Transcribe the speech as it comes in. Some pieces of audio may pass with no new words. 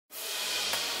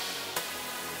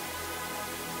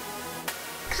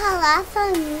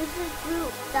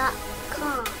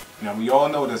ColossalMusicGroup.com. Now, we all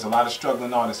know there's a lot of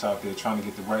struggling artists out there trying to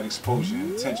get the right exposure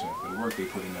and attention for the work they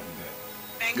put in every day.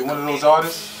 If you're one of those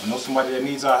artists or know somebody that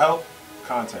needs our help,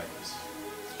 contact us.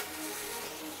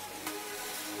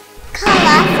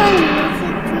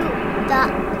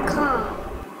 ColossalMusicGroup.com.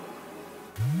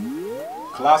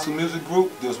 Colossal Music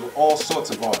Group deals with all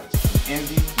sorts of artists, from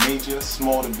indie, major,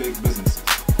 small to big businesses.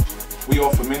 We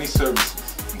offer many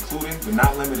services, including but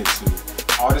not limited to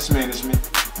artist management,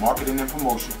 marketing and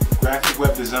promotion, graphic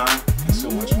web design, and so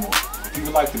much more. If you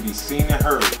would like to be seen and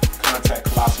heard, contact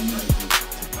Colossal Music Group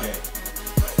today.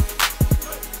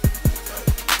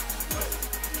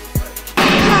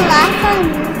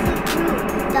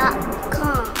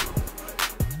 ColossalMusicGroup.com.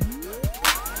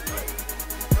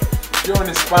 If you're an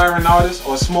inspiring artist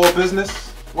or a small business,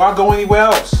 why go anywhere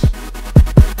else?